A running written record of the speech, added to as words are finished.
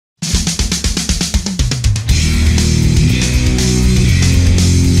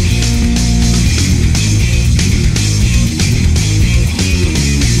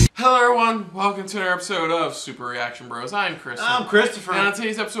welcome to another episode of Super Reaction Bros. I'm Chris. I'm Christopher. And on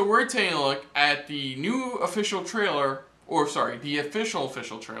today's episode, we're taking a look at the new official trailer, the official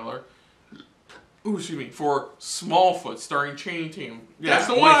trailer. Ooh, excuse me, for Smallfoot, starring Channing Tatum. Yeah, that's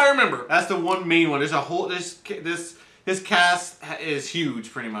the one I remember. That's the one main one. There's a whole this cast is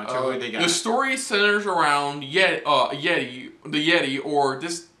huge, pretty much. The story centers around the Yeti, or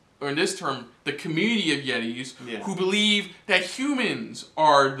in this term, the community of Yetis, who believe that humans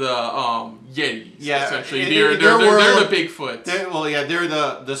are the Yetis. Yeah, essentially, they're the Bigfoot. They're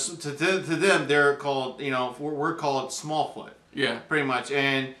to them they're called, we're called Smallfoot. Yeah, pretty much,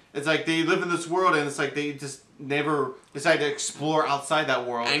 and it's like they live in this world, and it's like they just never decide to explore outside that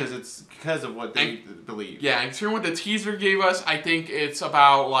world because of what they believe. Yeah, and considering what the teaser gave us, I think it's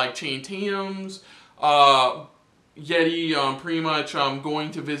about like Channing Tatum's Yeti, pretty much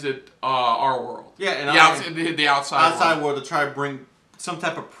going to visit our world. Yeah, and the outside world to try to bring some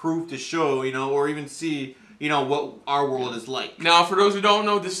type of proof to show, or even see, what our world is like. Now, for those who don't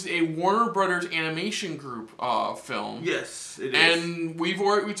know, this is a Warner Brothers animation group film. Yes, it is. And we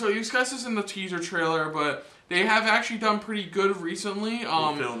discussed this in the teaser trailer, but they have actually done pretty good recently.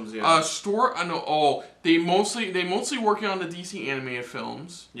 Films, yeah. They mostly working on the DC animated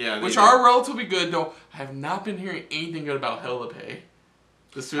films. Yeah, which are relatively good, though. I have not been hearing anything good about Helipe.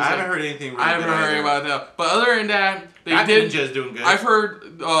 I haven't heard anything. I haven't heard about that. But other than that, Ninja's doing good. I've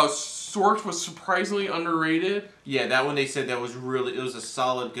heard Storks was surprisingly underrated. Yeah, that one they said that was it was a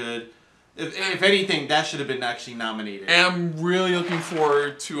solid good. If anything, that should have been actually nominated. And I'm really looking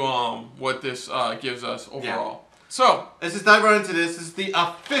forward to what this gives us overall. Yeah. So let's just dive right into this. This is the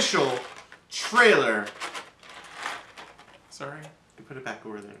official trailer. Sorry, you put it back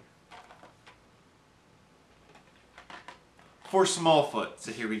over there. For Smallfoot.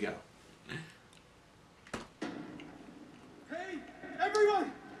 So here we go. Hey,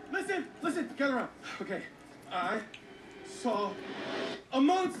 everyone! Listen, gather around. Okay, I saw a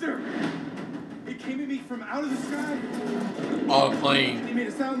monster. It came at me from out of the sky. On a plane. It made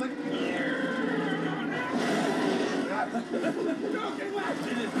it sound like. Okay, last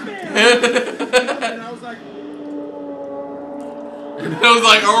in this man. And I was like.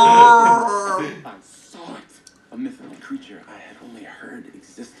 Oh. I saw it. A mythical creature I had only heard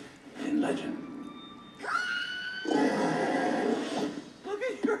existed in legend. Look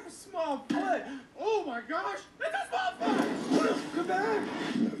at your small foot. Oh my gosh, it's a small foot. Come back.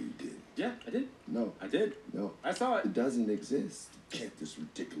 No, you did. Yeah, I did. No. I did. No. I saw it. It doesn't exist. Get this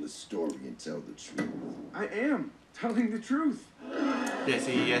ridiculous story and tell the truth. I am telling the truth. Yes,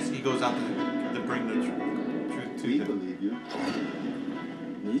 he goes out to bring the truth to We them. believe you.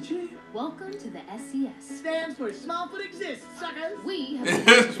 Nietzsche? Welcome to the SCS. Stands for Smallfoot Exists, suckers! We have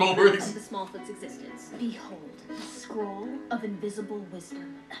Smallfoot the Smallfoot's existence. Behold, the scroll of invisible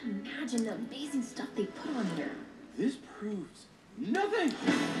wisdom. Imagine the amazing stuff they put on here. This proves nothing.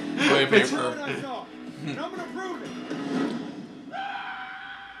 Wait, That's what I saw. And I'm gonna prove it.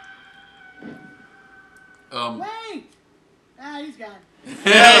 Wait! Ah, he's gone.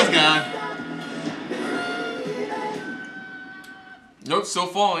 Yeah, he's gone. Nope, still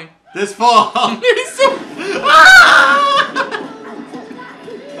falling. This fall. He's so.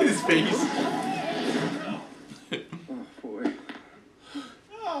 His face. Oh boy.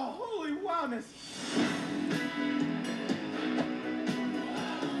 Oh, holy wildness.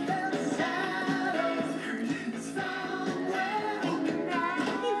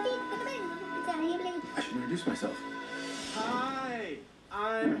 I should introduce myself. Hi,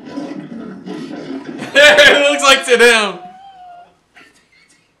 I'm... It looks like sit down.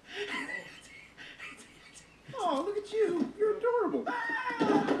 Oh, look at you. You're adorable.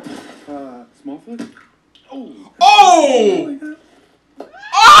 Smallfoot? Oh! Oh!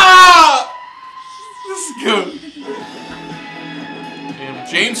 Ah! This is good. And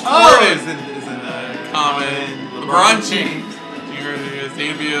James Corden is in a comment. LeBron James. His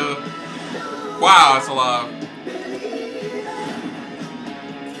debut. Wow, that's a lot.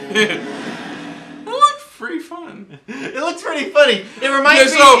 It looks pretty fun. It looks pretty funny. It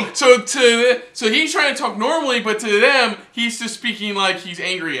reminds me. So he's trying to talk normally, but to them, he's just speaking like he's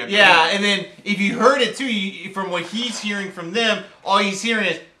angry at them. Yeah, and then if you heard it too, from what he's hearing from them, all he's hearing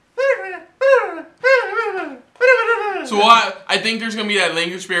is. So I think there's gonna be that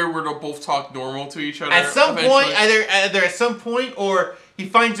language barrier where they'll both talk normal to each other. At some point, either at some point, or he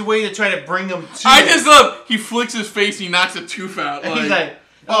finds a way to try to bring them to. I just love he flicks his face, he knocks a tooth out. He's like,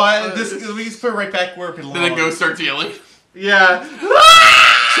 we just put it right back where it belongs. Then the ghost starts yelling. Yeah.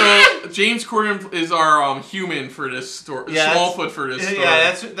 So James Corden is our human for this story. Yeah, Smallfoot for this story.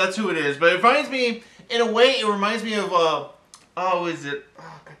 Yeah, that's who it is. But it reminds me, in a way, of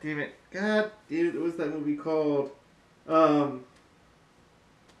damn it. What's that movie called?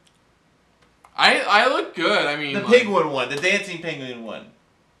 I look good. I mean, the penguin one, the dancing penguin one.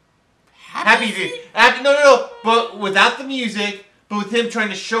 Happy Feet. No. But without the music, but with him trying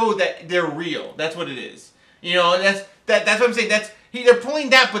to show that they're real. That's what it is. You know, that's what I'm saying. They're pulling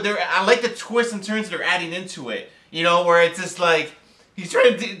that, but I like the twists and turns they're adding into it. You know, where it's just like he's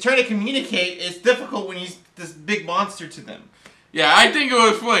trying to communicate. It's difficult when he's this big monster to them. Yeah, I think it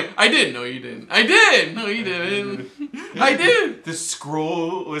was funny. I didn't. No, you didn't. I did. No, you didn't. I did. The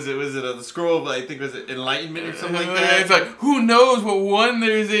scroll was it the scroll of, I think, was it enlightenment or something like that? It's like, who knows what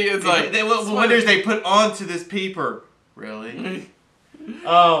wonders it's like. What wonders they put onto this paper? Really?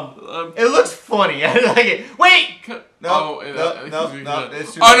 It looks funny. I like it. Wait. No.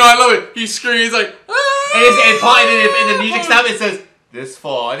 It's too no, I love it. He screams like, ah! and the music stops. It says this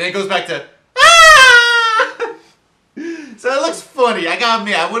fall, and then it goes back to. So it looks funny.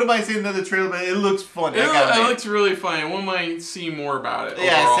 I wouldn't mind seeing another trailer, but it looks funny. It looks really funny. One might see more about it.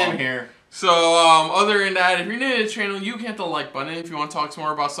 Yeah, overall. same here. So, other than that, if you're new to the channel, you can hit the like button. If you want to talk some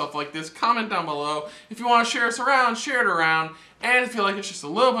more about stuff like this, comment down below. If you want to share us around, share it around. And if you like us just a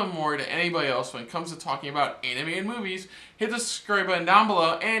little bit more to anybody else when it comes to talking about animated movies, hit the subscribe button down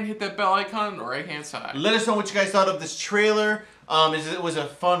below and hit that bell icon on the right-hand side. Let us know what you guys thought of this trailer. It was a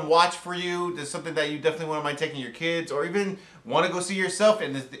fun watch for you? There's something that you definitely wouldn't mind taking your kids, or even want to go see yourself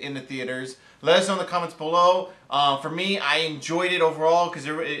in the theaters? Let us know in the comments below. For me, I enjoyed it overall because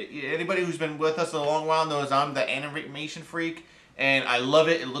anybody who's been with us a long while knows I'm the animation freak, and I love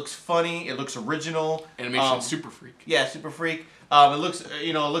it. It looks funny. It looks original. Animation super freak. Yeah, super freak. It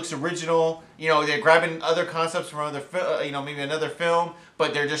looks original. You know, they're grabbing other concepts from other, maybe another film,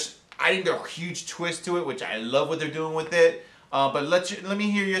 but they're just adding their huge twist to it, which I love what they're doing with it. But let me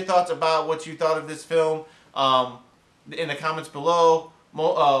hear your thoughts about what you thought of this film in the comments below.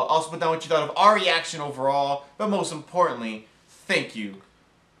 Also put down what you thought of our reaction overall. But most importantly, thank you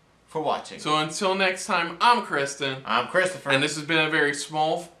for watching. So until next time, I'm Kristen. I'm Christopher. And this has been a very it's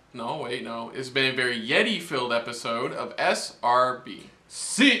been a very Yeti-filled episode of SRB.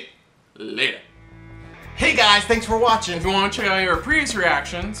 See you later. Hey guys, thanks for watching. If you want to check out our previous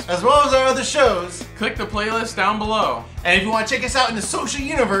reactions, as well as our other shows, click the playlist down below. And if you want to check us out in the social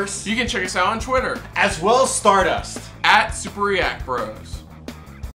universe, you can check us out on Twitter. As well as Stardust. @SuperReactBros.